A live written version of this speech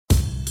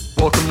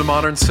Welcome to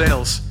Modern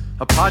Sales,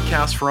 a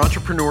podcast for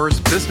entrepreneurs,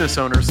 business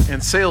owners,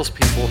 and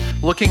salespeople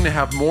looking to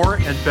have more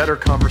and better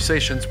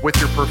conversations with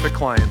your perfect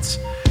clients.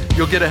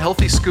 You'll get a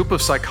healthy scoop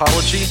of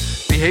psychology,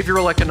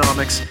 behavioral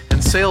economics,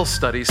 and sales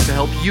studies to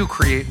help you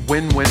create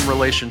win-win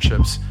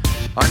relationships.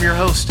 I'm your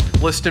host,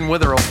 Liston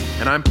Witherell,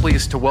 and I'm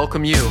pleased to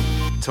welcome you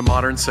to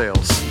Modern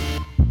Sales.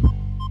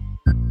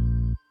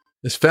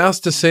 As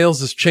fast as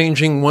sales is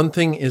changing, one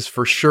thing is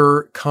for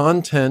sure,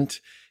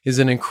 content is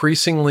an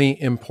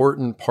increasingly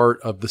important part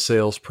of the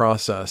sales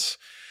process.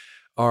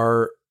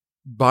 Our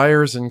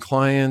buyers and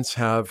clients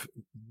have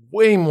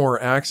way more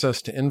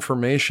access to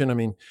information. I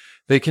mean,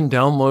 they can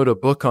download a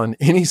book on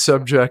any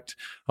subject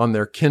on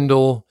their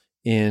Kindle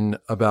in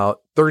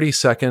about 30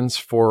 seconds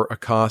for a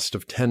cost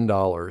of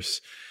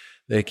 $10.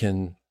 They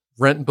can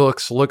rent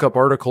books, look up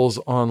articles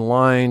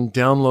online,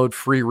 download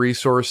free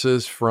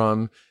resources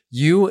from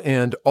you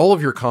and all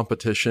of your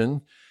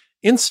competition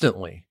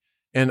instantly.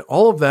 And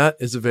all of that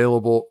is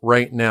available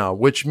right now,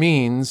 which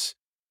means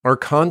our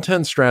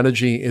content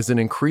strategy is an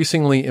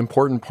increasingly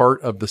important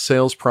part of the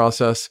sales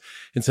process.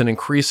 It's an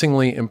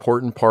increasingly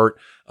important part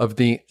of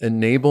the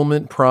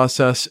enablement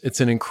process. It's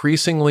an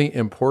increasingly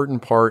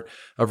important part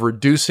of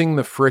reducing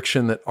the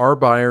friction that our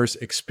buyers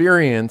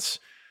experience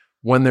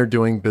when they're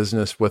doing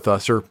business with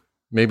us, or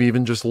maybe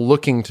even just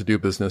looking to do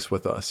business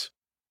with us.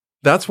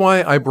 That's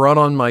why I brought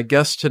on my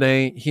guest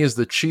today. He is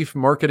the Chief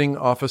Marketing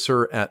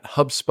Officer at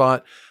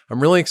Hubspot.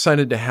 I'm really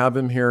excited to have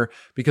him here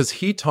because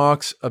he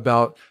talks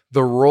about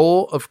the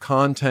role of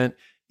content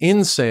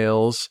in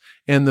sales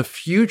and the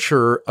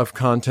future of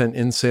content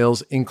in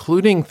sales,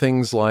 including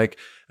things like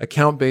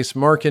account-based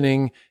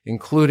marketing,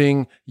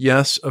 including,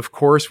 yes, of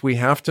course, we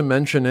have to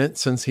mention it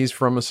since he's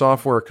from a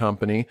software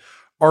company,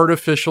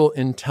 artificial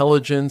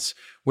intelligence.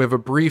 We have a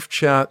brief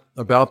chat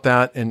about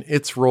that and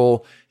its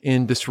role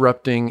in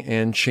disrupting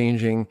and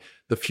changing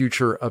the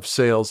future of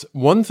sales.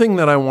 One thing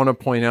that I want to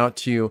point out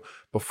to you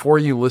before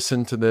you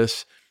listen to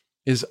this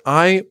is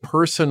I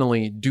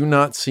personally do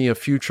not see a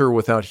future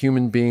without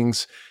human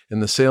beings in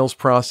the sales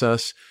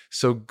process.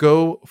 So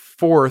go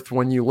forth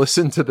when you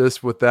listen to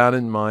this with that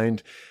in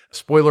mind.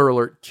 Spoiler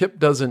alert, Kipp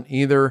doesn't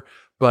either,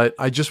 but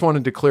I just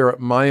wanted to clear up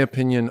my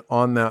opinion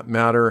on that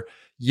matter.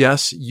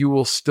 Yes, you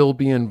will still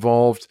be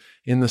involved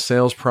in the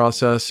sales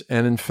process.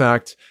 And in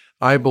fact,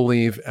 I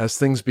believe as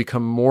things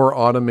become more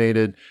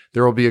automated,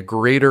 there will be a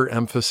greater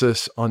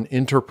emphasis on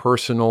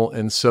interpersonal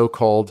and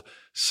so-called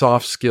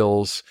soft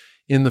skills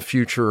in the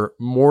future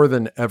more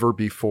than ever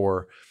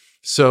before.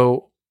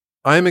 So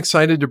I'm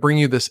excited to bring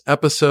you this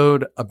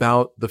episode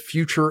about the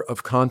future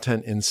of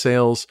content in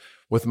sales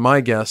with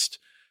my guest,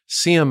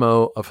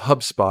 CMO of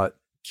Hubspot,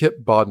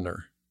 Kipp Bodnar.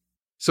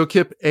 So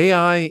Kipp,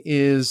 AI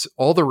is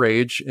all the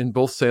rage in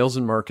both sales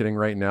and marketing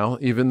right now,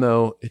 even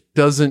though it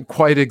doesn't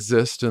quite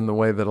exist in the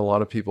way that a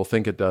lot of people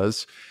think it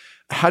does.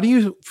 How do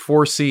you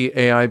foresee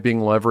AI being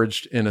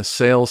leveraged in a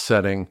sales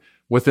setting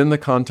within the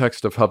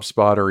context of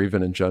HubSpot or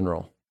even in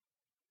general?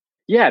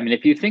 Yeah, I mean,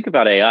 if you think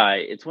about AI,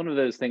 it's one of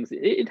those things,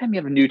 anytime you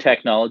have a new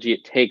technology,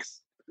 it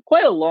takes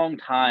quite a long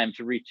time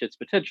to reach its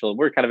potential. And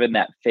we're kind of in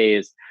that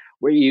phase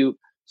where you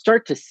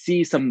start to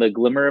see some of the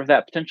glimmer of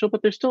that potential,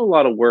 but there's still a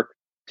lot of work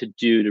to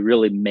do to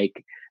really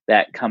make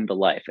that come to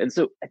life. And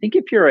so I think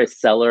if you're a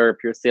seller, if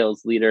you're a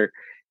sales leader,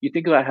 you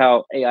think about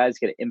how AI is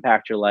going to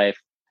impact your life,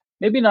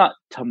 maybe not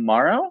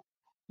tomorrow,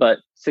 but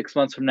 6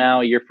 months from now,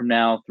 a year from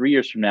now, 3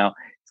 years from now,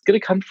 it's going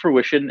to come to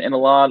fruition in a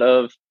lot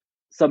of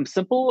some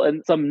simple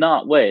and some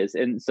not ways.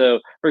 And so,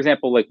 for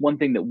example, like one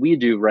thing that we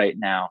do right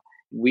now,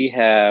 we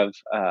have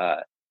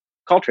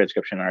call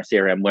transcription in our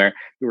CRM where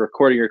you're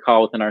recording your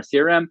call within our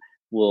CRM.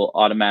 We'll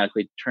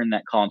automatically turn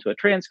that call into a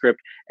transcript,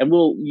 and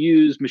we'll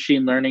use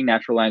machine learning,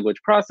 natural language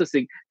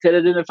processing to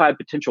identify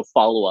potential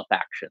follow-up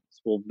actions.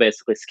 We'll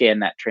basically scan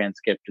that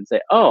transcript and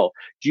say, oh,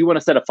 do you want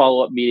to set a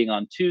follow-up meeting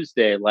on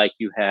Tuesday like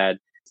you had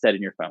said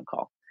in your phone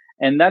call?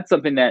 And that's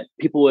something that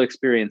people will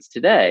experience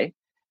today.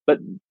 But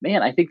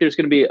man, I think there's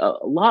going to be a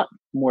lot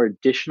more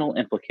additional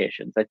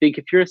implications. I think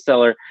if you're a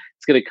seller,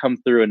 it's going to come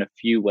through in a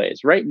few ways.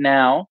 Right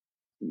now,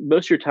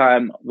 most of your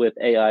time with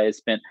AI is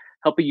spent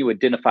helping you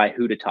identify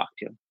who to talk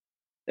to.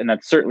 And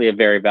that's certainly a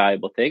very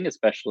valuable thing,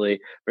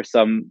 especially for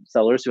some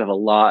sellers who have a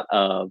lot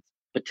of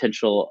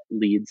potential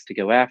leads to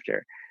go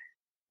after.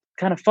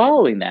 Kind of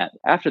following that,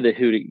 after the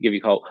who to give you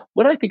a call,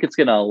 what I think it's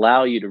going to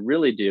allow you to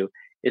really do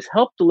is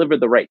help deliver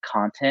the right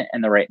content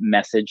and the right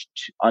message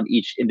on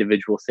each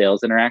individual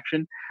sales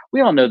interaction. We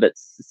all know that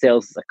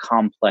sales is a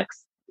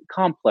complex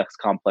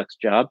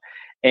job.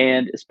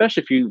 And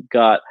especially if you've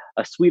got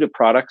a suite of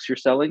products you're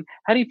selling,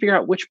 how do you figure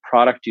out which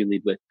product you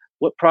lead with?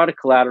 What product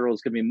collateral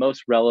is going to be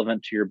most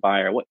relevant to your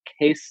buyer? What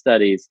case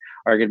studies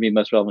are going to be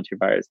most relevant to your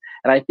buyers?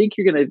 And I think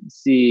you're going to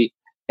see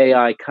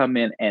AI come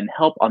in and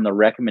help on the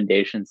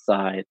recommendation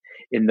side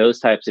in those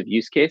types of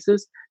use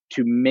cases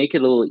to make it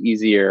a little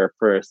easier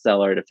for a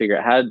seller to figure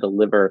out how to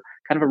deliver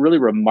kind of a really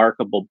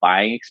remarkable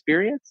buying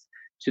experience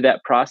to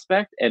that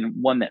prospect, and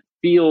one that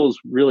feels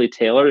really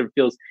tailored and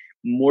feels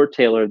more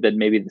tailored than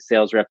maybe the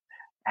sales rep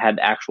had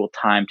actual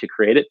time to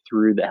create it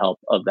through the help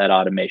of that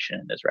automation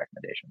and those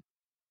recommendations.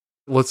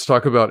 Let's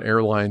talk about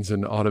airlines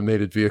and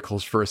automated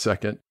vehicles for a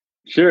second.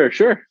 Sure,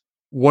 sure.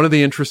 One of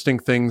the interesting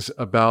things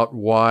about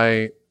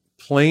why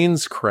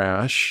planes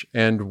crash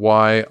and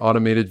why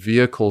automated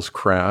vehicles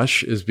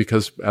crash is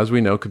because, as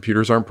we know,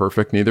 computers aren't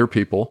perfect, neither are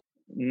people.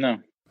 No.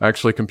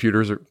 Actually,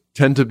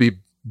 tend to be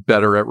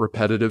better at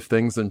repetitive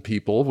things than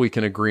people. We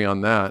can agree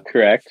on that.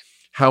 Correct.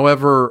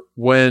 However,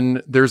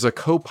 when there's a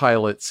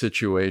co-pilot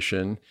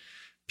situation,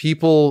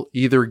 people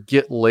either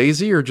get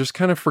lazy or just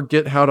kind of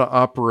forget how to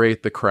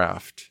operate the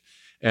craft.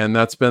 And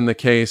that's been the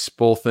case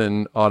both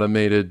in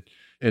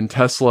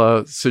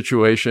Tesla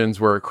situations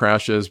where it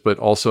crashes, but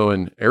also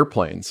in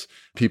airplanes.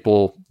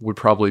 People would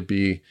probably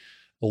be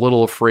a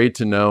little afraid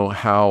to know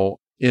how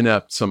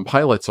inept some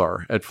pilots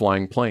are at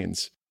flying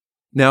planes.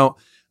 Now,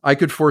 I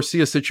could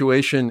foresee a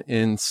situation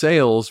in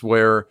sales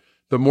where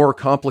the more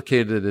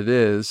complicated it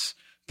is,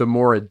 the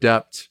more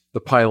adept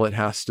the pilot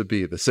has to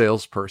be, the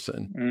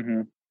salesperson.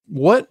 Mm-hmm.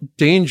 What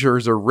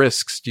dangers or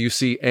risks do you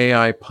see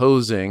AI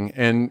posing,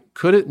 and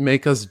could it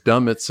make us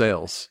dumb at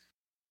sales?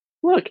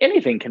 Look,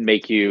 anything can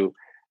make you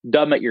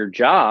dumb at your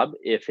job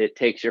if it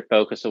takes your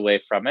focus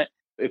away from it.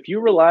 If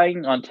you're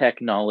relying on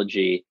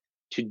technology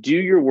to do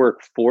your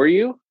work for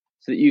you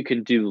so that you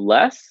can do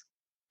less,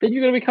 then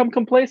you're going to become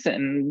complacent.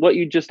 And what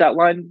you just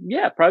outlined,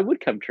 yeah, probably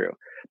would come true.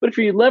 But if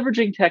you're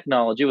leveraging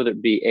technology, whether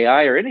it be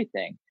AI or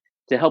anything,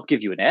 to help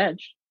give you an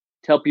edge,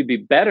 to help you be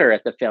better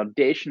at the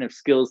foundation of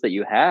skills that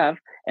you have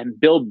and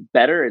build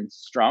better and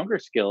stronger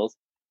skills,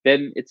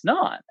 then it's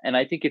not. And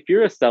I think if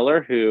you're a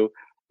seller who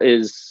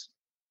is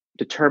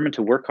determined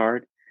to work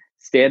hard,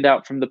 stand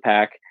out from the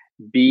pack,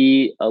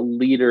 be a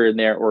leader in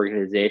their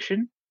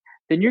organization,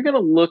 then you're going to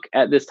look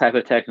at this type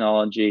of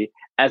technology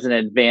as an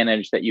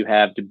advantage that you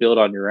have to build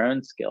on your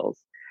own skills.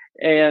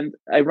 And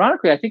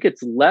ironically, I think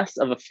it's less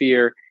of a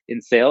fear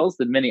in sales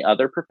than many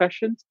other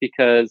professions,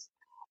 because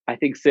I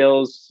think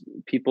sales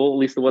people, at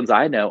least the ones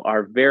I know,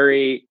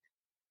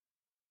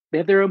 they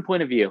have their own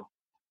point of view.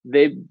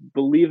 They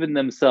believe in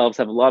themselves,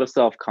 have a lot of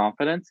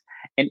self-confidence.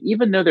 And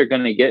even though they're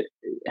going to get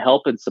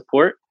help and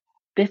support,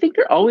 they think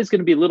they're always going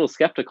to be a little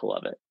skeptical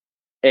of it.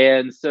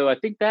 And so I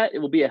think that it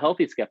will be a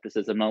healthy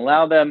skepticism and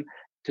allow them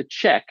to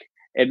check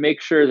and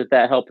make sure that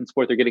that help and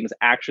support they're getting is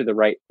actually the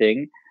right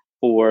thing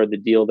for the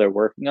deal they're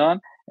working on.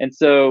 And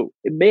so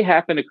it may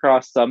happen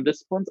across some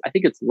disciplines. I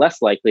think it's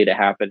less likely to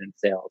happen in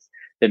sales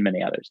than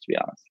many others, to be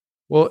honest.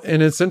 Well,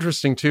 and it's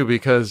interesting too,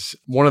 because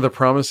one of the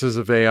promises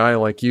of AI,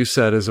 like you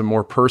said, is a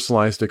more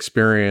personalized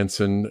experience.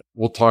 And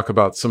we'll talk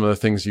about some of the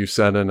things you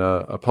said in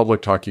a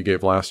public talk you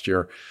gave last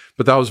year.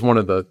 But that was one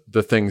of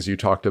the things you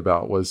talked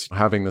about, was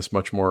having this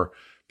much more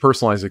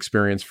personalized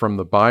experience from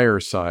the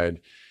buyer's side.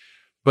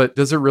 But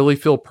does it really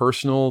feel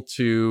personal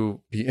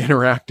to be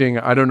interacting?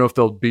 I don't know if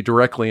they'll be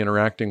directly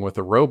interacting with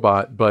a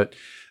robot, but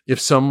if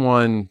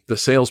the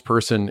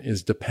salesperson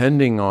is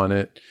depending on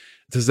it,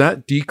 does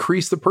that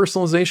decrease the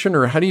personalization?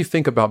 Or how do you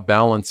think about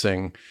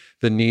balancing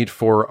the need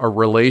for a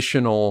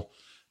relational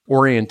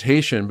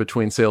orientation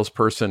between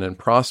salesperson and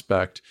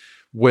prospect,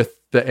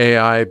 with the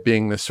AI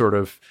being this sort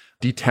of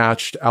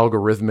detached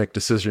algorithmic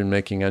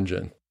decision-making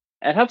engine?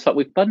 At HubSpot,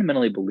 we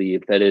fundamentally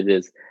believe that it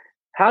is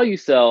how you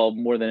sell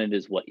more than it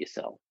is what you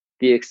sell.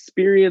 The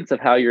experience of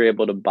how you're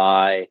able to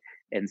buy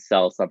and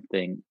sell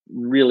something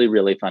really,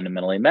 really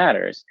fundamentally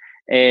matters.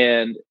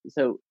 And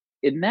so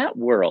in that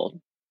world,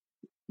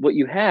 what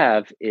you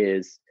have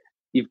is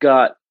you've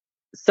got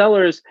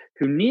sellers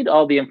who need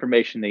all the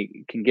information they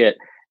can get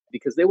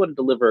because they want to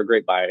deliver a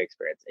great buying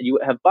experience. And you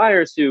have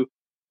buyers who,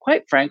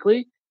 quite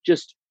frankly,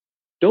 just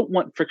don't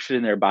want friction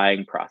in their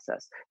buying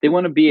process. They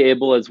want to be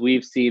able, as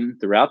we've seen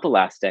throughout the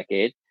last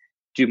decade,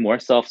 do more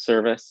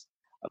self-service,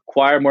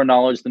 acquire more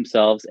knowledge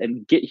themselves,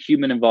 and get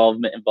human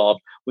involvement involved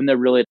when they're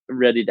really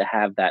ready to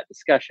have that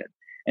discussion.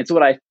 And so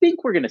what I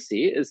think we're going to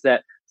see is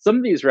that some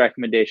of these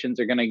recommendations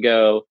are going to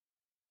go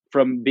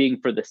from being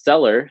for the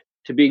seller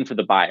to being for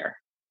the buyer,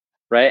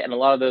 right? And a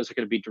lot of those are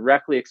going to be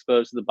directly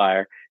exposed to the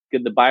buyer. We're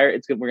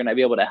going to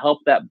be able to help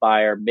that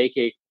buyer make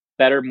a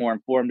better, more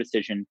informed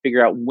decision,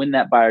 figure out when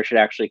that buyer should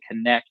actually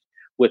connect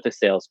with a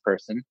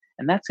salesperson.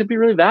 And that's going to be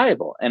really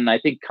valuable. And I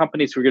think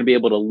companies who are going to be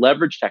able to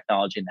leverage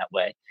technology in that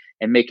way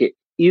and make it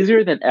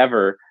easier than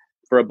ever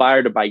for a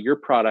buyer to buy your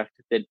product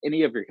than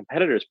any of your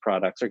competitors'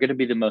 products are going to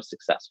be the most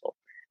successful.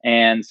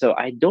 And so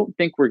I don't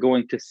think we're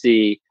going to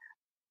see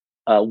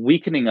a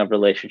weakening of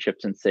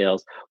relationships in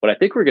sales. What I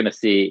think we're going to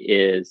see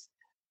is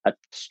a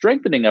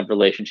strengthening of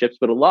relationships,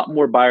 but a lot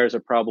more buyers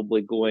are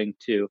probably going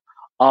to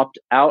opt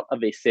out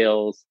of a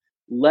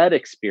sales-led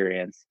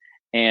experience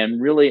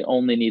and really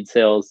only need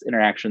sales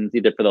interactions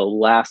either for the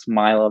last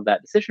mile of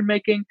that decision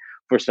making,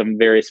 for some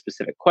very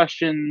specific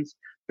questions,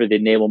 for the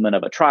enablement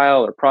of a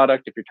trial or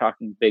product if you're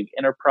talking big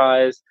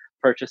enterprise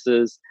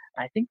purchases.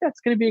 I think that's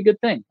going to be a good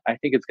thing. I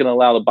think it's going to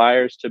allow the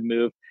buyers to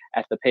move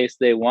at the pace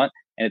they want,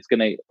 and it's going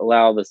to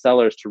allow the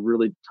sellers to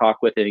really talk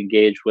with and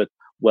engage with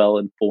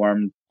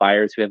well-informed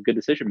buyers who have good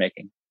decision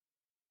making.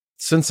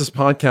 Since this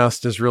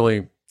podcast is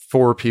really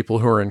for people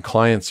who are in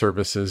client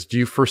services, do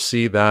you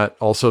foresee that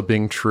also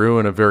being true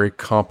in a very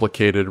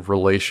complicated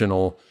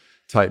relational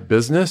type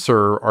business,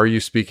 or are you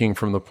speaking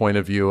from the point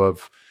of view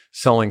of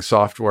selling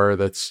software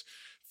that's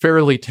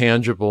fairly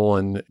tangible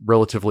and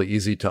relatively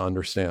easy to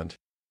understand?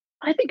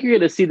 I think you're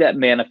going to see that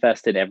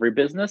manifest in every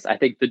business. I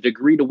think the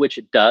degree to which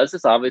it does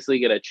is obviously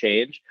going to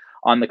change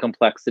on the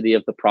complexity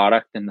of the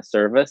product and the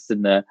service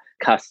and the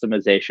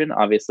customization.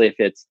 Obviously, if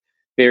it's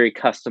very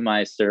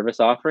customized service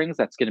offerings,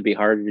 that's going to be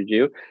harder to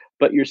do,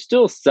 but you're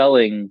still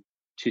selling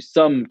to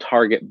some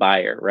target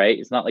buyer, right?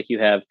 It's not like you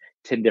have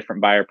 10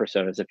 different buyer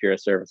personas if you're a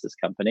services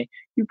company.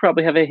 You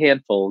probably have a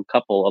handful,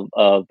 couple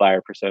of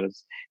buyer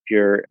personas if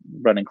you're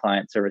running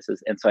client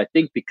services. And so I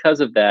think because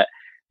of that,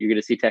 you're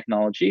going to see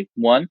technology,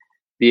 one,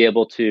 be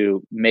able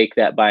to make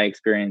that buying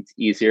experience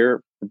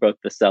easier for both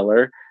the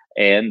seller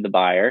and the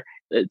buyer.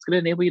 It's going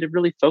to enable you to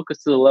really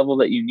focus to the level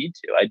that you need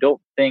to. I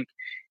don't think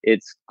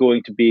it's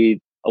going to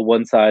be a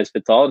one size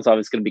fits all. It's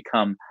always going to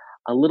become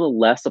a little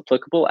less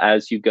applicable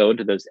as you go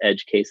into those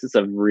edge cases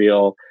of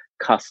real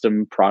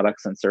custom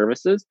products and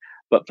services.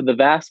 But for the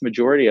vast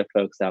majority of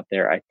folks out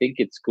there, I think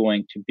it's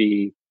going to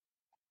be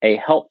a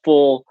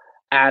helpful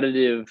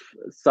additive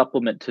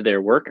supplement to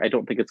their work. I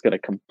don't think it's going to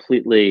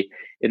completely,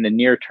 in the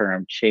near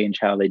term, change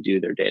how they do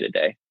their day to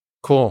day.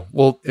 Cool.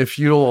 Well, if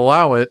you'll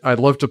allow it, I'd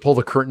love to pull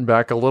the curtain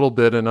back a little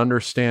bit and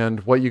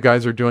understand what you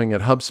guys are doing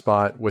at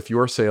Hubspot with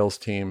your sales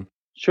team.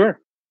 Sure.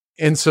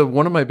 And so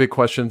one of my big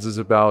questions is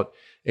about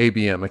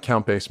ABM,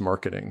 account-based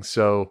marketing.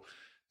 So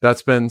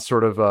that's been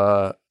sort of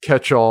a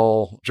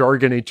catch-all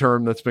jargony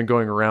term that's been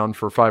going around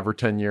for 5 or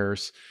 10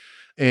 years.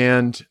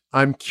 And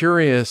I'm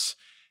curious,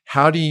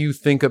 how do you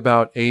think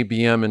about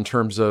ABM in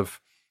terms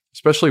of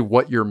especially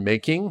what you're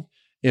making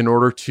in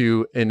order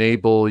to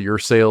enable your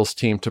sales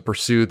team to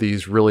pursue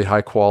these really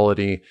high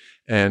quality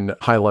and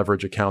high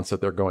leverage accounts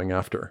that they're going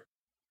after?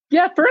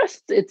 Yeah, for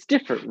us, it's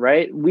different,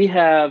 right? We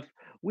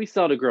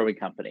sell to growing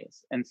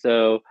companies. And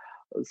so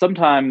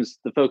sometimes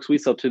the folks we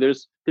sell to,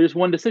 there's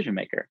one decision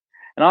maker.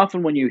 And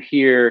often when you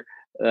hear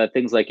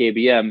things like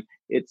ABM,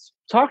 it's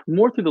talked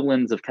more through the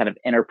lens of kind of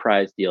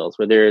enterprise deals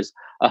where there's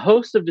a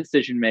host of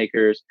decision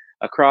makers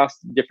across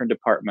different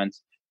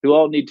departments who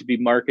all need to be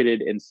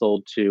marketed and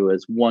sold to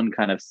as one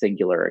kind of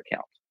singular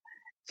account.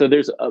 So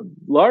there's a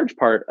large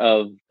part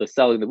of the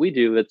selling that we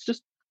do that's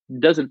just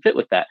doesn't fit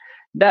with that.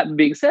 That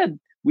being said,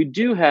 we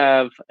do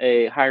have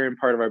a higher end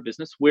part of our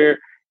business where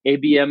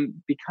ABM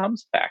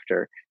becomes a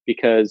factor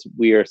because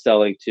we are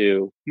selling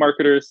to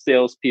marketers,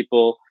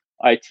 salespeople,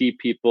 IT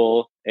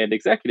people, and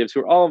executives who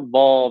are all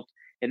involved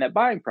in that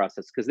buying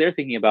process because they're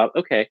thinking about,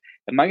 okay,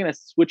 am I going to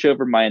switch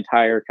over my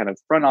entire kind of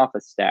front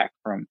office stack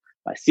from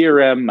my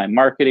CRM, my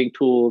marketing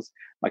tools,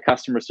 my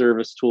customer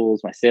service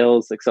tools, my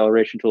sales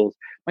acceleration tools?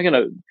 Am I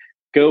going to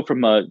go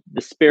from a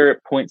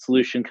disparate point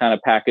solution kind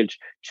of package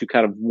to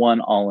kind of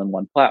one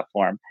all-in-one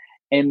platform?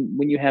 And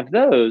when you have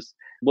those,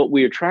 what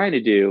we are trying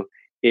to do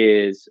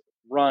is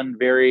run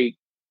very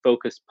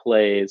focused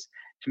plays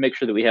to make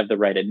sure that we have the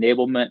right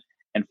enablement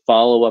and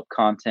follow-up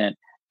content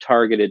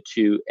targeted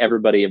to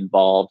everybody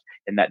involved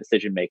in that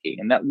decision making.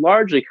 And that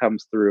largely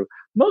comes through,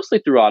 mostly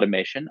through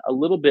automation, a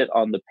little bit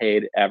on the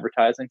paid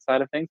advertising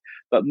side of things,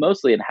 but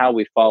mostly in how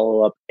we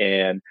follow up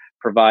and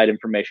provide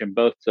information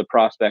both to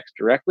prospects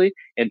directly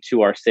and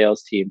to our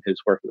sales team who's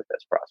working with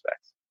those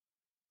prospects.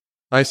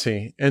 I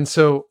see. And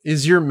so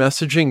is your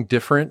messaging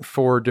different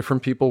for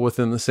different people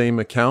within the same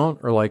account?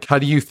 Or like, how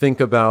do you think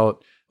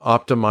about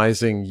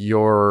optimizing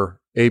your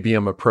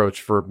ABM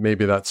approach for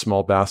maybe that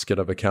small basket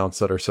of accounts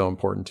that are so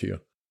important to you?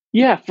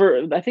 Yeah,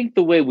 I think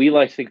the way we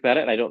like to think about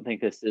it, and I don't think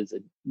this is a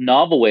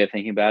novel way of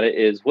thinking about it,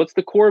 is what's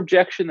the core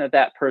objection that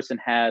that person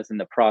has in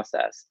the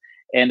process?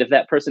 And if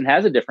that person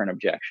has a different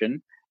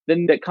objection,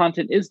 then the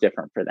content is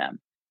different for them.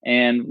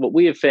 And what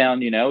we have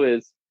found,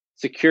 is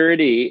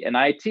security and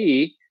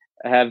IT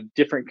have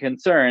different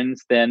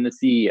concerns than the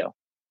CEO,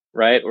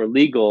 right? Or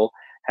legal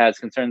has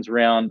concerns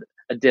around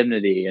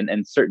indemnity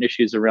and certain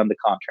issues around the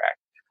contract,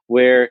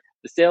 where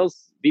the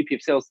VP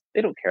of sales,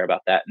 they don't care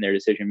about that in their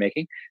decision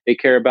making. They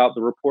care about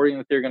the reporting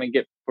that they're going to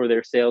get for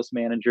their sales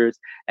managers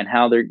and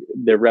how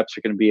their reps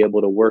are going to be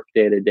able to work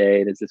day to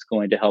day. And is this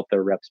going to help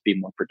their reps be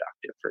more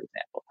productive, for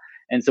example?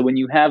 And so when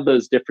you have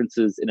those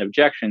differences in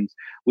objections,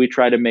 we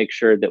try to make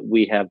sure that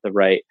we have the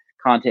right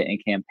content and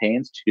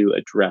campaigns to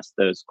address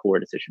those core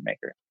decision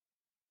makers.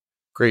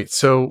 Great.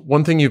 So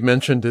one thing you've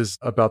mentioned is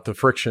about the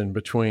friction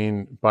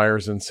between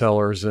buyers and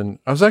sellers. And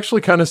I was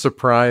actually kind of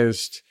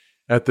surprised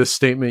at this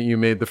statement you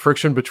made. The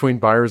friction between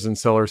buyers and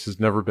sellers has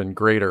never been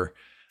greater.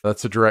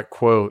 That's a direct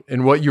quote.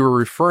 And what you were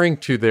referring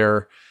to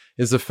there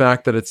is the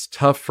fact that it's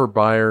tough for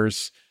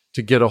buyers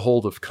to get a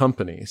hold of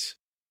companies.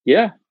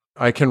 Yeah.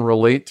 I can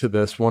relate to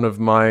this. One of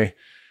my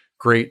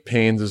great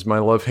pains is my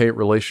love-hate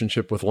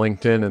relationship with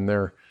LinkedIn, and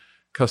their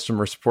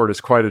customer support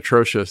is quite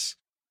atrocious.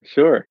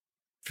 Sure.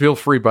 Feel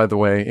free, by the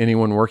way,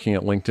 anyone working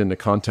at LinkedIn to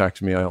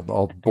contact me.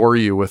 I'll bore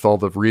you with all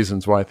the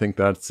reasons why I think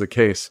that's the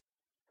case.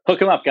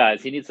 Hook him up,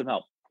 guys. He needs some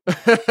help.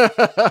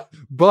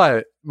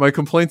 But my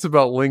complaints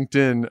about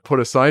LinkedIn put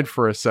aside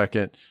for a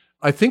second,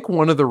 I think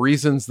one of the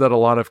reasons that a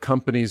lot of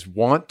companies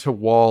want to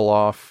wall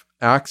off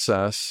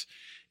access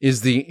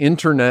is the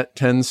internet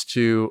tends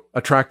to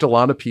attract a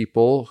lot of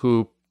people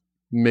who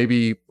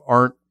maybe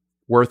aren't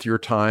worth your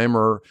time,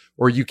 or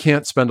you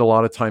can't spend a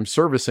lot of time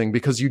servicing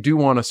because you do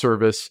want to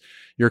service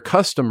your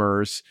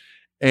customers.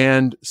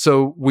 And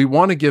so we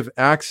want to give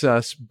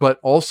access, but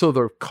also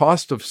the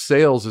cost of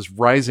sales is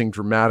rising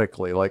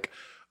dramatically, like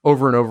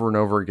over and over and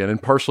over again,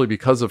 and partially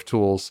because of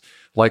tools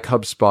like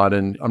HubSpot.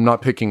 And I'm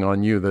not picking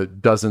on you, the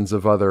dozens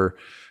of other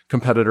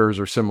competitors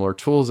or similar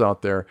tools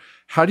out there.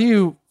 How do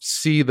you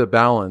see the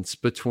balance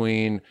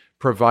between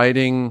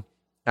providing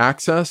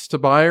access to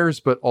buyers,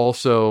 but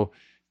also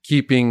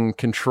keeping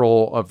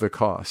control of the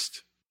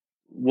cost?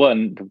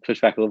 One, to push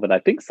back a little bit, I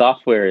think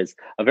software is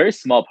a very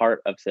small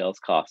part of sales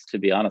costs, to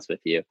be honest with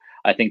you.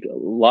 I think a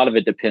lot of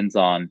it depends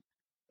on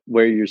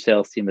where your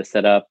sales team is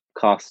set up,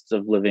 costs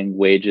of living,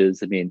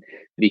 wages. I mean,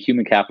 the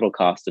human capital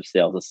cost of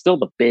sales is still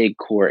the big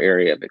core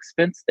area of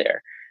expense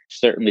there.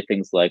 Certainly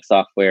things like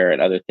software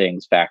and other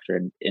things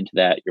factor into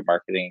that, your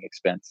marketing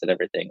expense and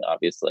everything,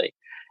 obviously.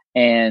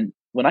 And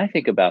when I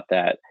think about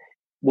that,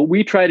 what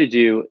we try to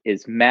do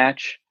is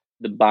match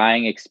the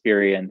buying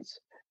experience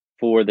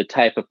for the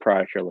type of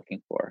product you're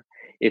looking for.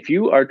 If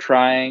you are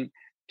trying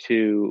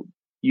to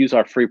use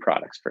our free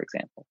products, for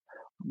example,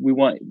 we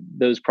want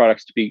those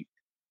products to be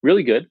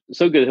really good,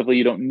 so good, hopefully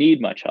you don't need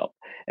much help.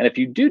 And if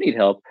you do need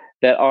help,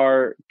 that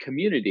our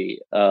community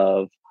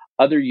of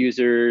other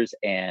users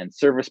and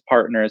service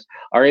partners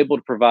are able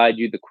to provide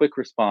you the quick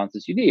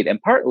responses you need.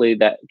 And partly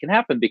that can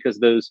happen because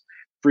those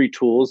free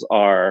tools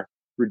are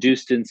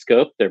reduced in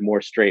scope, they're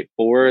more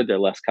straightforward, they're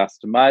less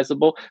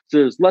customizable, so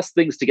there's less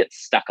things to get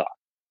stuck on.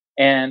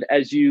 And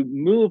as you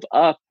move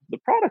up the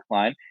product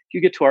line, if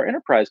you get to our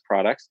enterprise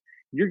products,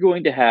 you're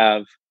going to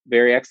have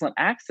very excellent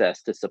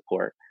access to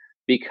support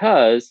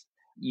because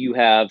you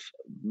have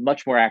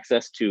much more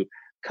access to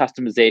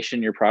customization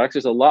in your products.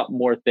 There's a lot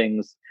more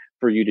things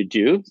for you to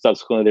do.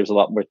 Subsequently, there's a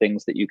lot more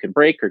things that you can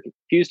break or get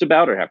confused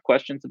about or have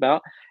questions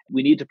about.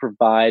 We need to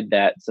provide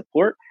that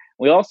support.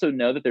 We also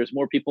know that there's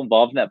more people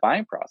involved in that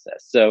buying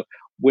process. So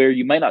where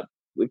you might not,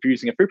 if you're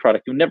using a free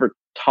product, you'll never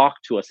talk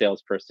to a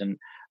salesperson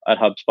at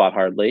HubSpot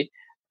hardly,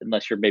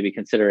 unless you're maybe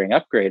considering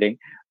upgrading.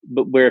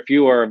 But where if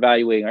you are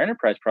evaluating our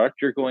enterprise product,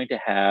 you're going to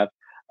have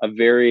a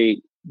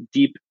very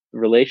deep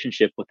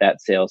relationship with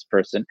that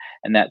salesperson,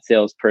 and that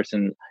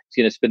salesperson is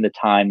going to spend the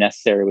time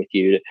necessary with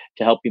you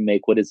to help you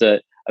make what is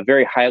a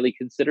very highly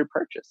considered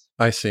purchase.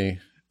 I see.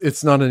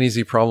 It's not an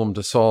easy problem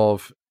to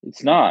solve.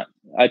 It's not.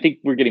 I think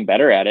we're getting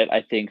better at it.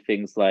 I think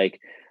things like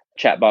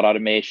chatbot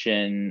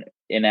automation,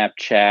 in-app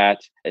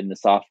chat in the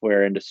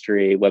software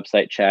industry,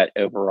 website chat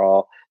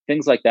overall,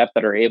 things like that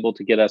that are able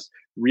to get us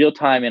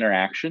real-time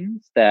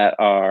interactions that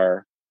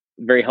are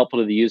very helpful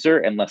to the user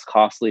and less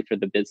costly for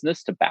the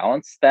business to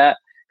balance that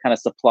kind of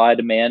supply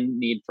demand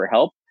need for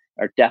help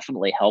are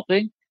definitely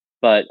helping.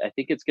 But I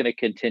think it's going to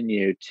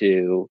continue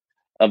to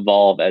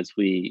evolve as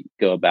we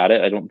go about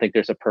it. I don't think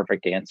there's a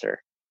perfect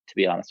answer, to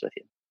be honest with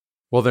you.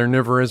 Well, there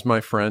never is, my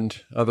friend.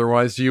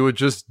 Otherwise, you would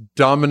just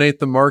dominate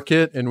the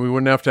market and we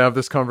wouldn't have to have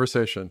this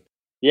conversation.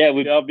 Yeah,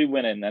 we'd all be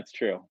winning. That's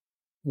true.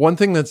 One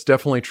thing that's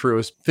definitely true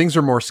is things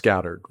are more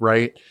scattered,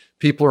 right?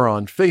 People are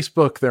on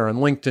Facebook, they're on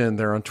LinkedIn,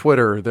 they're on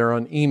Twitter, they're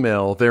on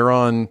email, they're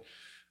on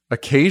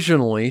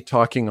occasionally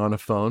talking on a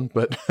phone,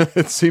 but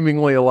it's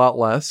seemingly a lot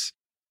less.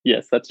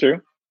 Yes, that's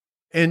true.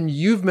 And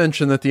you've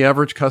mentioned that the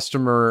average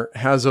customer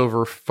has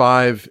over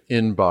 5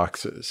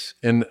 inboxes.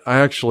 And I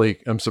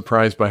actually am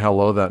surprised by how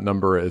low that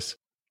number is.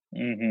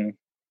 Mm-hmm.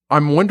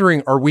 I'm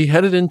wondering, are we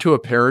headed into a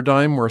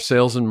paradigm where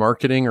sales and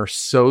marketing are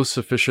so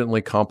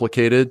sufficiently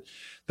complicated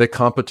that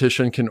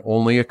competition can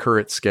only occur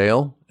at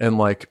scale? And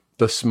like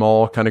the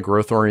small kind of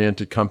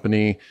growth-oriented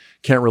company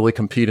can't really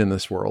compete in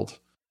this world?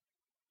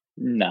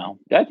 No,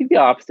 I think the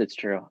opposite's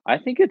true. I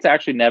think it's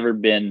actually never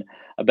been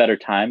a better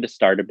time to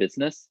start a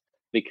business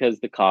because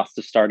the cost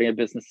of starting a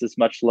business is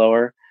much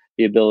lower.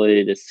 The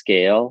ability to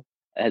scale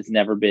has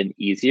never been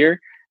easier.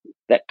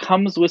 That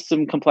comes with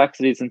some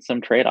complexities and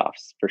some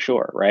trade-offs for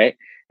sure, right?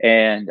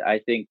 And I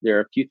think there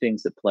are a few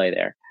things that play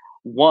there.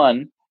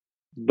 One,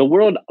 the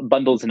world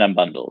bundles and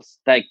unbundles.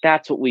 Like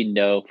that's what we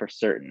know for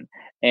certain.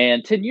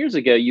 And 10 years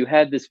ago, you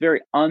had this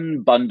very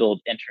unbundled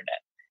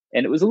internet.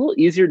 And it was a little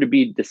easier to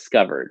be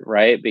discovered,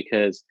 right?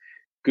 Because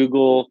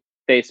Google,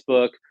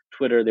 Facebook,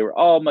 Twitter, they were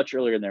all much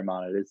earlier in their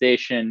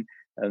monetization.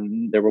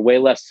 There were way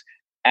less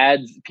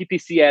ads,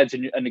 PPC ads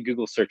on the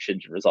Google search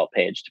engine result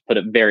page, to put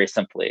it very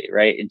simply,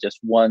 right? In just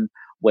one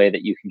way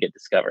that you can get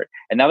discovered.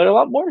 And now there are a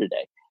lot more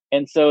today.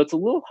 And so it's a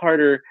little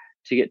harder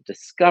to get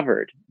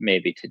discovered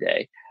maybe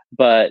today,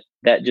 but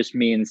that just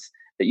means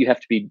that you have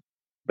to be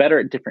better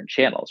at different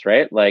channels,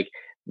 right? Like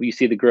we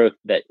see the growth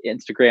that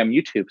Instagram,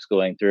 YouTube's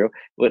going through.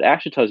 What it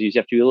actually tells you is you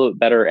have to be a little bit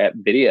better at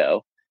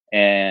video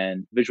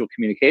and visual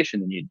communication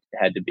than you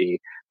had to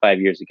be 5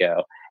 years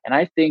ago. And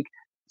I think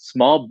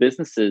small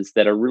businesses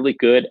that are really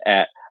good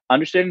at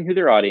understanding who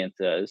their audience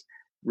is,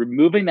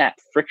 removing that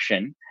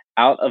friction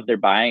out of their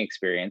buying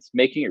experience,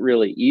 making it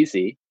really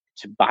easy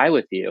to buy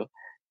with you,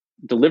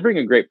 delivering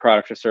a great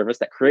product or service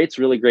that creates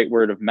really great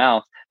word of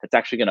mouth that's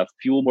actually going to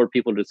fuel more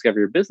people to discover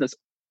your business.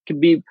 can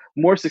be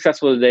more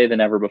successful today than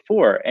ever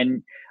before.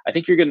 And I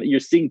think you're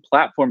seeing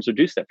platforms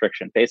reduce that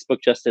friction. Facebook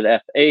just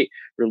at F8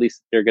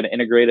 released they're going to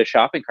integrate a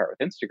shopping cart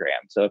with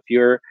Instagram. So if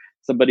you're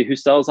somebody who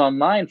sells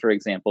online, for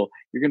example,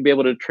 you're going to be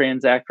able to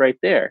transact right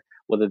there,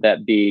 whether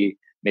that be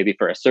maybe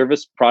for a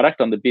service product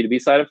on the B2B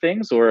side of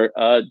things or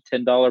a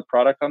 $10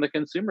 product on the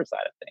consumer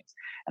side of things.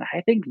 And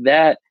I think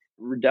that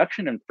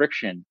reduction in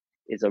friction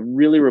is a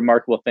really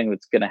remarkable thing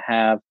that's going to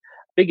have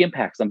big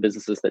impacts on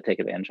businesses that take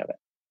advantage of it.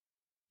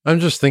 I'm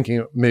just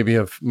thinking maybe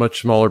of much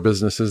smaller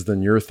businesses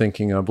than you're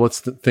thinking of. Let's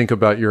think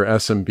about your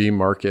SMB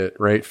market,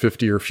 right?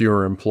 50 or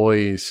fewer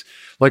employees.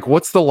 Like,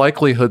 what's the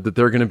likelihood that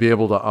they're going to be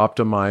able to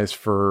optimize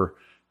for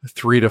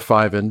 3 to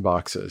 5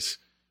 inboxes,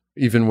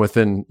 even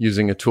within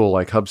using a tool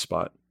like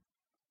HubSpot?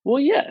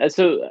 Well, yeah.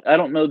 So I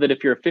don't know that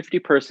if you're a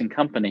 50-person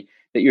company,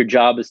 that your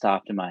job is to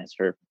optimize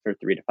for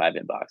 3 to 5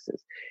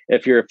 inboxes.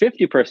 If you're a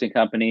 50-person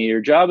company,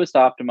 your job is to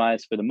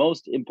optimize for the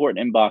most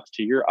important inbox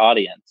to your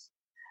audience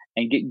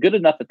and get good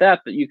enough at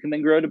that you can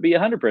then grow to be a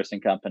 100-person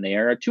company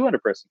or a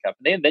 200-person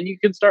company. And then you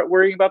can start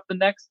worrying about the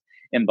next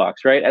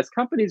inbox, right? As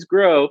companies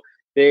grow,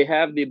 they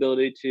have the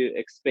ability to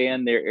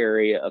expand their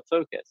area of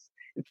focus.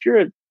 If you're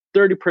a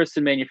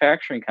 30-person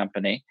manufacturing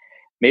company,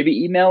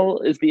 maybe email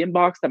is the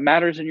inbox that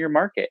matters in your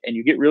market and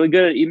you get really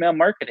good at email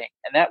marketing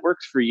and that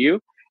works for you.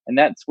 And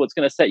that's what's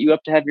going to set you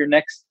up to have your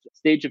next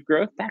stage of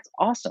growth. That's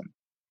awesome,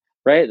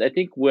 right? I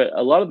think what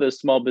a lot of those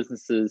small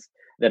businesses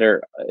that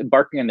are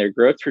embarking on their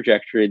growth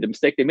trajectory, the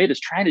mistake they made is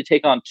trying to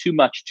take on too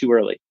much too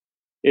early.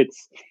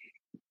 It's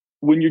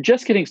when you're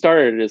just getting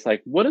started, it's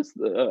like, what is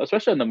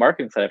especially on the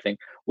marketing side of things,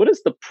 what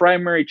is the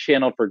primary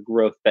channel for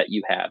growth that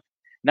you have?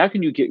 Now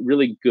can you get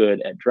really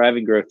good at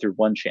driving growth through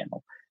one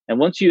channel? And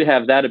once you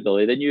have that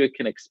ability, then you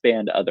can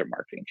expand to other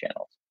marketing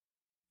channels.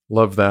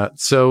 Love that.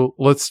 So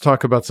let's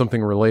talk about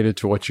something related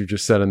to what you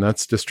just said, and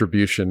that's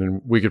distribution.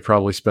 And we could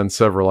probably spend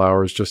several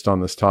hours just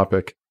on this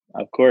topic.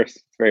 Of course,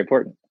 it's very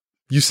important.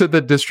 You said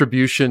that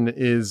distribution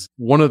is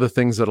one of the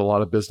things that a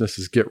lot of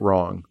businesses get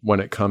wrong when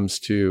it comes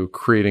to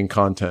creating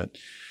content.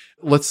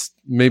 Let's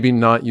maybe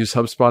not use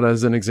HubSpot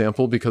as an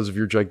example because of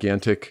your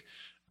gigantic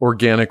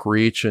organic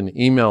reach and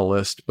email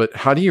list, but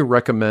how do you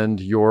recommend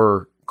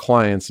your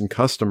clients and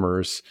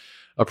customers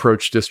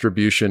approach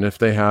distribution if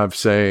they have,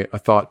 say, a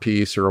thought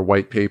piece or a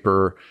white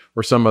paper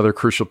or some other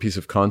crucial piece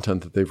of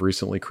content that they've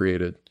recently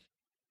created?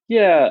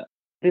 Yeah.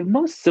 The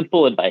most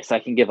simple advice I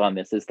can give on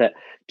this is that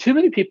too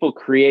many people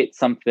create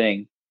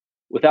something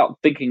without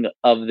thinking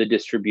of the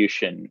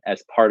distribution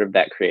as part of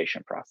that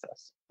creation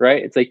process,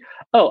 right? It's like,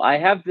 oh, I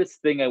have this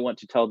thing I want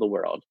to tell the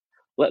world.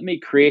 Let me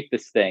create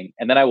this thing,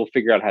 and then I will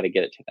figure out how to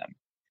get it to them.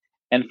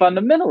 And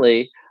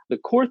fundamentally, the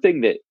core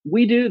thing that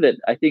we do that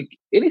I think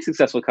any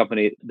successful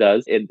company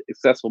does and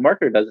successful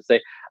marketer does is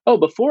say, oh,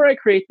 before I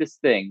create this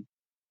thing,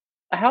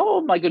 how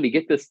am I going to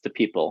get this to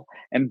people?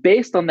 And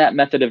based on that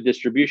method of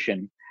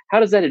distribution, how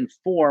does that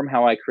inform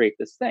how I create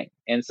this thing?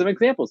 And some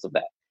examples of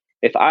that.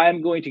 If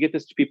I'm going to get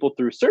this to people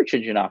through search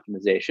engine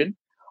optimization,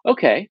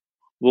 okay,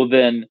 well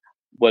then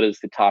what is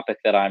the topic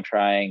that I'm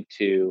trying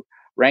to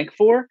rank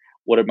for?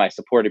 What are my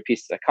supported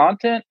pieces of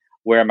content?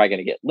 Where am I going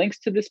to get links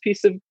to this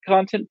piece of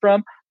content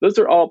from? Those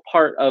are all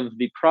part of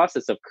the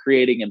process of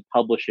creating and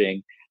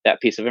publishing that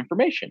piece of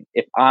information.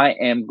 If I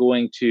am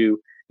going to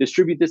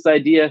distribute this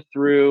idea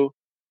through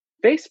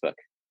Facebook,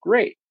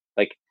 great.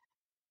 Like,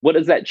 what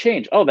does that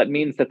change? Oh, that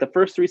means that the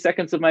first 3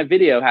 seconds of my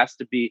video has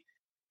to be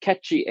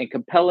catchy and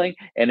compelling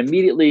and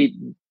immediately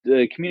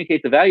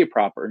communicate the value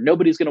prop, or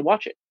nobody's going to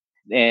watch it.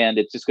 And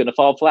it's just going to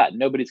fall flat.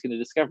 Nobody's going to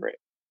discover it.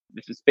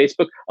 This is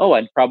Facebook. Oh,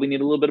 I'd probably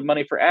need a little bit of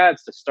money for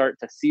ads to start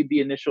to see the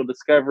initial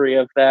discovery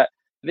of that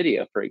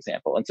video, for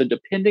example. And so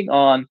depending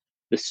on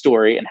the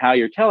story and how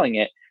you're telling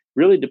it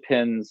really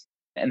depends,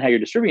 and how you're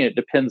distributing it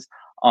depends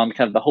on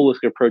kind of the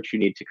holistic approach you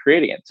need to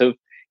creating it. So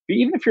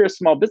even if you're a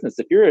small business,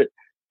 if you're a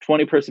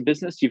 20-person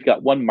business, you've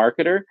got one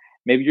marketer,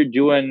 maybe you're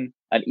doing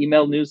an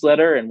email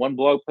newsletter and one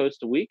blog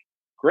post a week,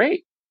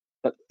 great.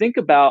 But think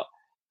about,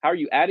 how are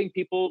you adding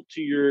people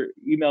to your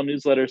email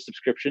newsletter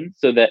subscription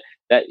so that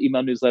that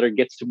email newsletter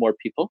gets to more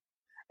people?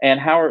 And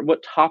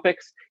what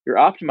topics you're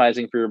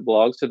optimizing for your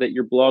blog so that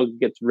your blog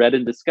gets read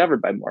and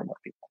discovered by more and more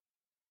people?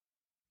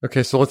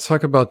 Okay, so let's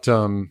talk about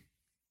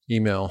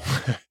email.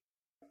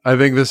 I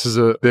think this is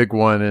a big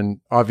one. And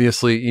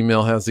obviously,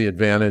 email has the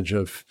advantage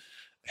of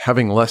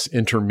having less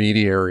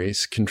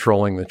intermediaries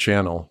controlling the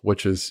channel,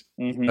 which is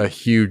a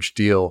huge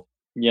deal.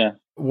 Yeah.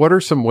 What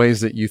are some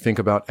ways that you think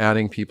about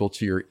adding people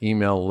to your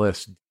email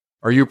list?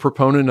 Are you a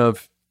proponent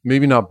of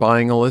maybe not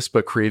buying a list,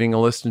 but creating a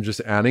list and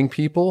just adding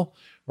people?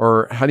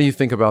 Or how do you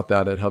think about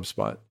that at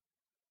HubSpot?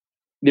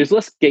 There's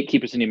less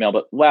gatekeepers in email,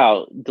 but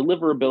wow,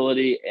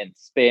 deliverability and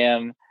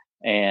spam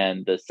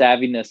and the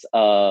savviness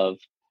of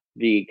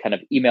the kind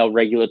of email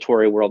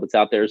regulatory world that's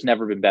out there has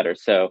never been better.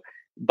 So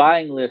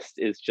buying lists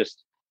is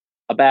just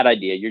a bad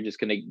idea. You're just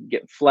going to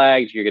get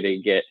flagged, you're going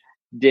to get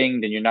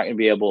dinged, and you're not going to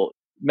be able,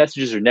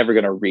 messages are never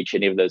going to reach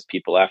any of those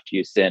people after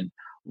you send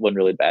one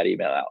really bad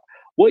email out.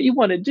 What you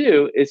want to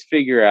do is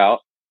figure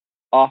out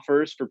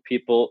offers for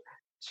people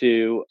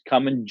to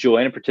come and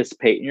join and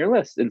participate in your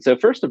list. And so,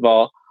 first of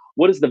all,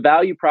 what is the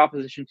value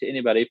proposition to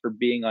anybody for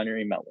being on your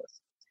email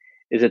list?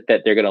 Is it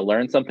that they're going to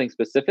learn something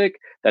specific,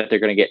 that they're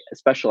going to get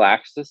special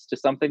access to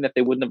something that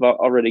they wouldn't have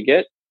already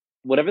get?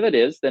 Whatever that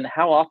is, then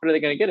how often are they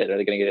going to get it? Are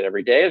they going to get it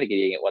every day? Are they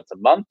getting it once a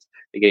month?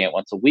 Are they getting it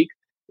once a week?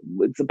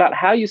 It's about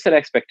how you set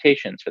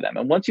expectations for them.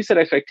 And once you set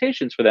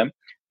expectations for them,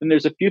 then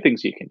there's a few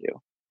things you can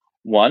do.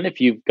 One, if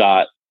you've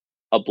got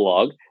a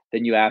blog,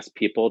 then you ask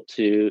people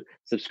to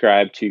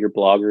subscribe to your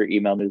blog or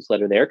email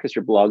newsletter there, because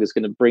your blog is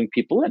going to bring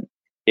people in.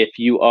 If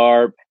you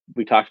are,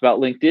 we talked about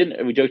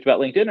LinkedIn, we joked about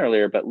LinkedIn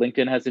earlier, but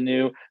LinkedIn has a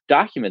new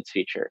documents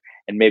feature.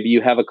 And maybe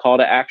you have a call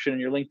to action in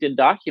your LinkedIn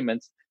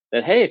documents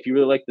that, hey, if you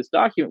really like this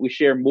document, we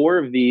share more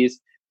of these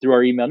through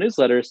our email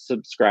newsletters,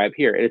 subscribe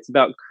here. And it's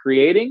about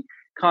creating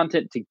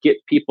content to get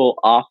people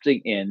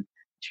opting in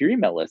to your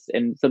email list.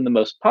 And some of the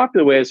most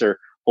popular ways are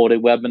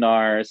holding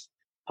webinars,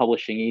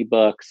 publishing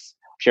ebooks,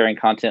 sharing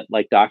content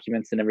like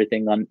documents and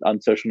everything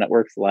on social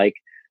networks like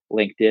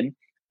LinkedIn.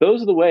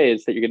 Those are the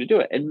ways that you're going to do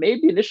it. And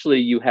maybe initially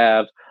you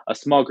have a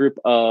small group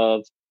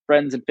of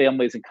friends and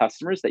families and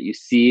customers that you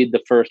seed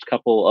the first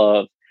couple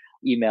of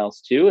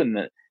emails to, and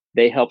that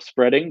they help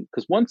spreading.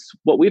 Because once,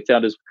 what we've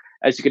found is,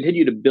 as you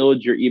continue to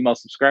build your email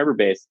subscriber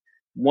base,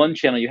 one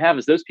channel you have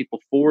is those people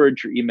forward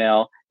your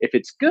email, if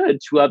it's good,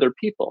 to other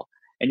people.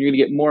 And you're going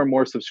to get more and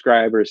more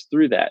subscribers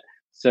through that.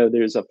 So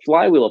there's a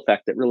flywheel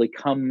effect that really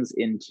comes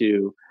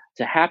into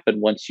to happen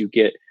once you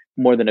get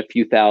more than a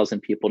few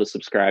thousand people to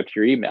subscribe to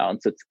your email.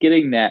 And so it's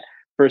getting that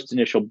first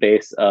initial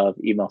base of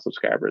email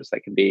subscribers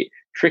that can be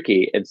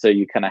tricky. And so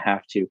you kind of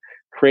have to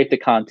create the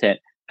content,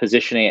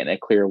 positioning it in a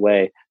clear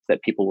way so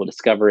that people will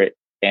discover it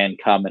and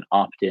come and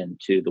opt in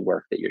to the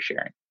work that you're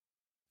sharing.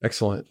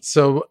 Excellent.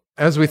 So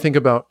as we think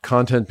about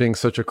content being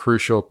such a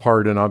crucial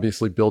part and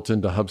obviously built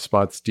into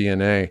HubSpot's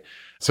DNA,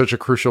 such a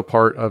crucial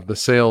part of the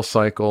sales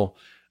cycle,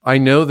 I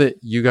know that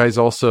you guys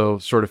also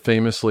sort of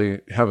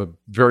famously have a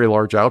very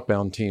large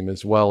outbound team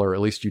as well, or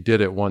at least you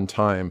did at one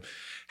time.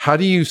 How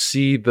do you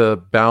see the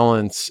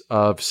balance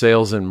of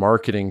sales and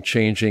marketing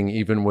changing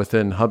even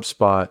within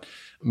HubSpot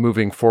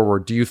moving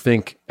forward? Do you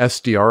think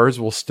SDRs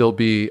will still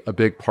be a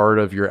big part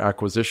of your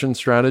acquisition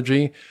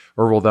strategy,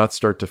 or will that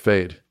start to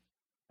fade?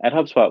 At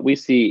HubSpot, we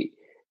see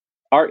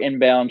our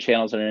inbound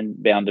channels and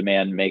inbound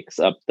demand makes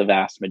up the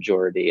vast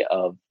majority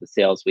of the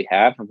sales we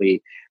have. And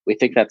we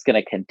think that's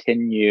going to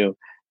continue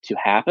to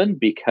happen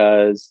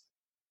because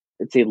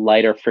it's a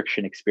lighter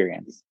friction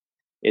experience.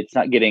 It's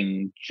not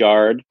getting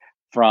jarred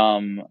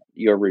from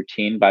your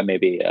routine by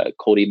maybe a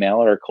cold email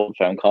or a cold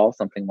phone call,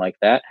 something like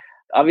that.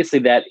 Obviously,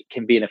 that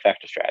can be an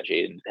effective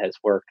strategy and has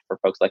worked for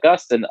folks like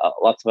us and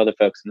lots of other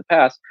folks in the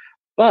past.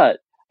 But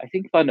I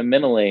think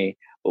fundamentally,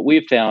 what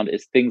we've found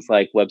is things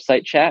like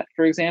website chat,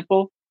 for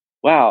example.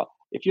 Wow,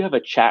 if you have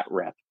a chat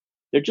rep,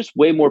 they're just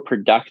way more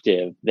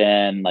productive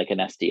than like an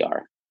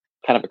SDR,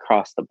 kind of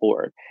across the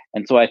board.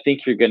 And so I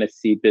think you're going to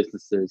see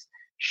businesses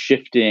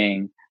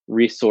shifting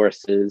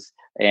resources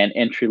and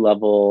entry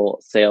level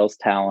sales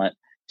talent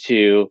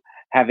to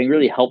having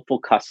really helpful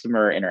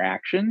customer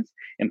interactions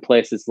in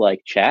places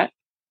like chat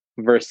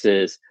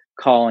versus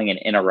calling and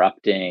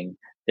interrupting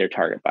their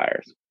target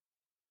buyers.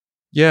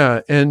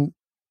 Yeah. And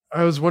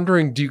I was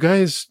wondering, do you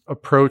guys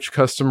approach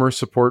customer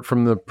support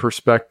from the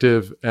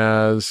perspective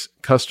as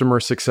customer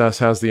success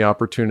has the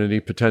opportunity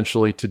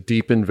potentially to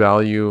deepen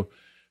value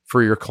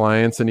for your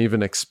clients and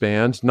even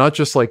expand, not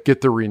just like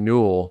get the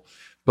renewal,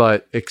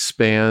 but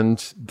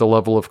expand the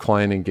level of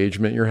client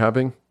engagement you're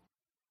having?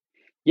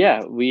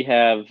 Yeah, we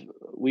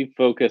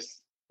focus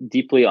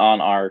deeply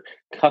on our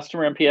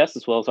customer NPS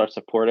as well as our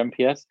support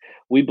NPS.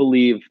 We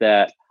believe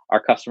that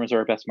our customers are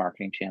our best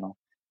marketing channel,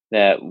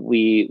 that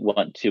we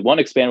want to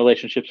expand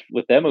relationships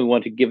with them. And we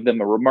want to give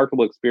them a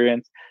remarkable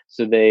experience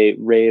so they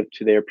rave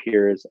to their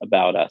peers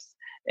about us.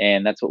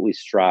 And that's what we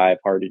strive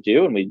hard to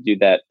do. And we do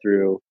that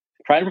through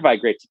trying to provide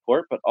great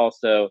support, but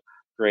also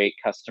great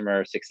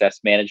customer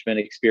success management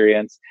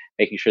experience,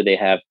 making sure they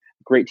have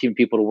a great team of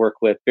people to work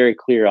with, very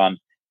clear on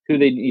who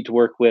they need to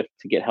work with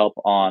to get help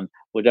on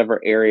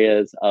whatever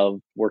areas of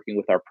working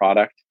with our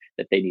product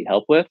that they need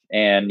help with.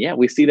 And yeah,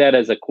 we see that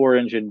as a core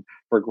engine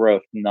for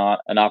growth, not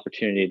an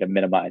opportunity to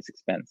minimize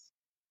expense.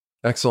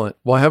 Excellent.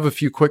 Well, I have a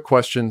few quick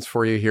questions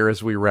for you here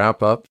as we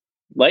wrap up.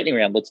 Lightning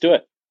round, let's do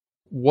it.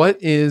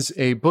 What is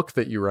a book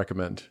that you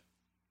recommend?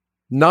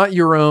 Not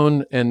your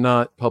own and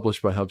not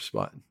published by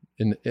HubSpot,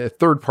 in a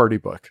third-party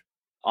book.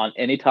 On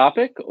any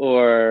topic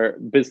or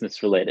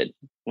business related?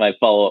 My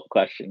follow-up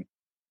question.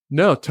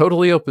 No,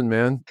 totally open,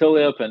 man.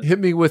 Totally open. Hit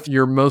me with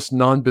your most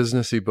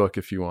non-businessy book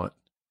if you want.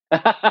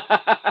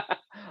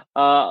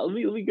 Let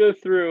me go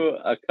through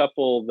a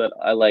couple that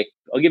I like.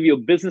 I'll give you a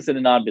business and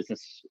a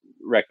non-business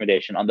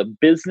recommendation. On the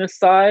business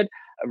side,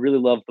 I really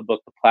love the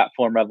book, The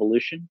Platform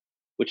Revolution,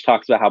 which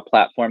talks about how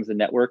platforms and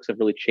networks have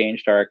really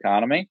changed our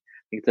economy.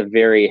 I think it's a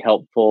very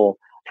helpful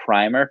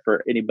primer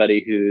for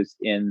anybody who's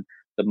in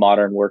the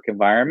modern work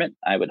environment.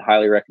 I would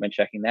highly recommend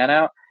checking that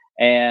out.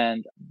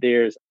 And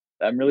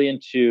I'm really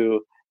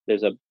into,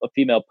 there's a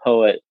female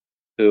poet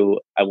who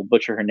I will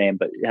butcher her name,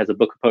 but it has a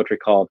book of poetry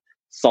called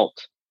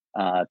Salt.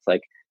 It's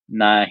like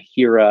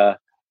Nahira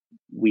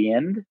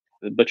Wiend.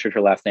 I butchered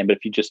her last name, but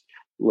if you just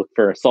look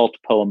for a Salt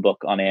poem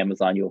book on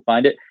Amazon, you'll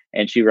find it.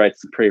 And she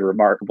writes some pretty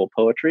remarkable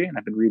poetry, and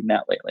I've been reading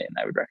that lately, and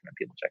I would recommend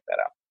people check that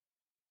out.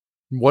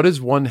 What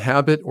is one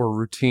habit or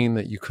routine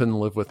that you couldn't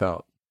live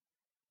without?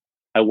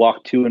 I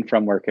walk to and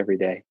from work every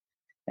day,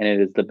 and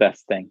it is the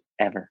best thing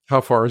ever.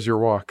 How far is your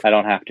walk? I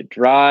don't have to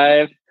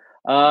drive.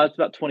 It's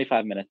about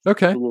 25 minutes.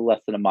 Okay. It's a little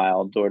less than a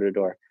mile door to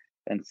door.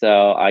 And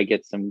so I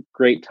get some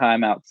great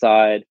time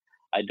outside.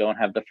 I don't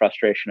have the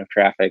frustration of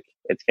traffic.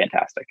 It's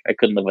fantastic. I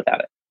couldn't live without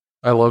it.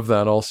 I love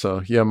that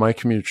also. Yeah, my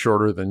commute's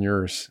shorter than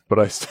yours,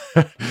 but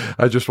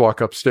I just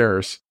walk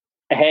upstairs.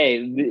 Hey,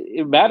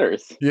 it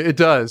matters. Yeah, it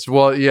does.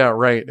 Well, yeah,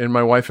 right. And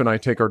my wife and I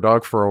take our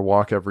dog for a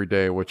walk every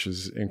day, which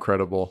is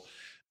incredible.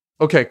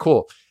 Okay,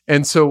 cool.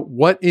 And so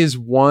what is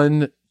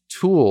one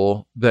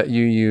tool that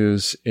you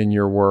use in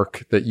your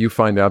work that you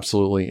find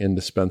absolutely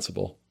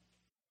indispensable?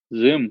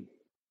 Zoom.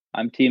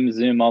 I'm team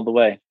Zoom all the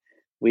way.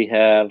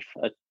 I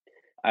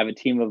have a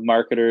team of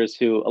marketers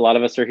who, a lot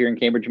of us are here in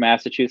Cambridge,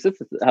 Massachusetts.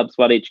 It's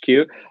HubSpot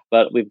HQ,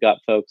 but we've got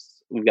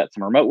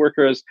some remote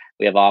workers.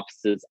 We have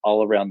offices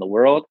all around the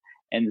world.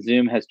 And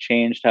Zoom has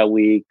changed how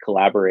we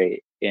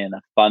collaborate in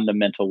a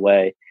fundamental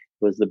way. It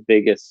was the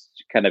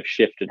biggest kind of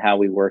shift in how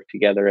we work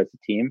together as a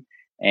team.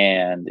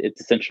 And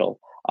it's essential.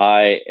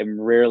 I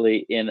am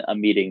rarely in a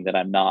meeting that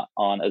I'm not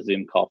on a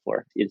Zoom call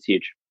for. It's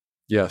huge.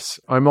 Yes,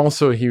 I'm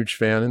also a huge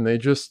fan. And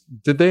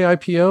did they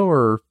IPO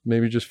or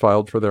maybe just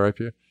filed for their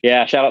IPO?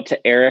 Yeah, shout out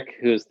to Eric,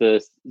 who's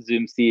the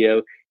Zoom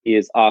CEO. He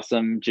is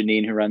awesome.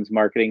 Janine, who runs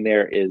marketing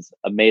there, is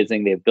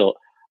amazing. They've built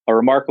a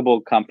remarkable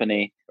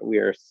company. We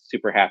are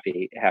super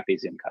happy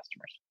Zoom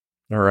customers.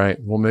 All right.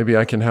 Well, maybe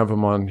I can have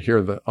them on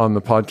here on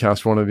the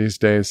podcast one of these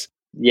days.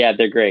 Yeah,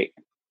 they're great.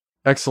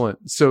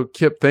 Excellent. So,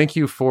 Kipp, thank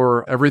you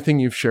for everything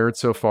you've shared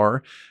so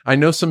far. I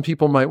know some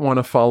people might want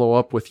to follow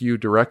up with you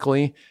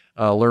directly,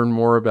 learn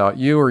more about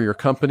you or your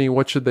company.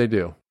 What should they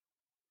do?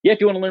 Yeah, if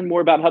you want to learn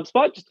more about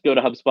HubSpot, just go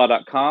to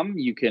HubSpot.com.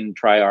 You can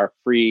try our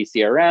free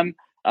CRM,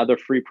 other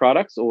free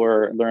products,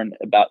 or learn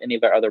about any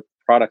of our other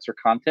products or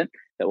content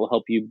that will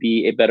help you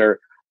be a better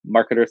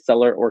marketer,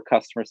 seller, or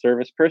customer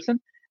service person.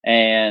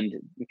 And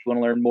if you want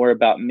to learn more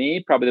about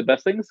me, probably the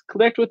best thing is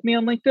connect with me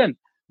on LinkedIn,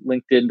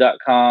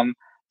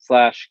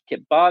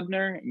 linkedin.com/Kipp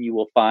Bodnar, and you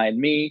will find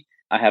me.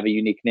 I have a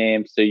unique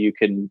name, so you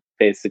can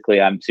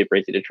I'm super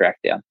easy to track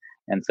down.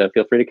 And so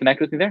feel free to connect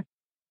with me there.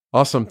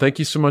 Awesome. Thank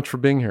you so much for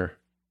being here.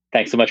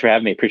 Thanks so much for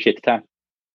having me. Appreciate the time.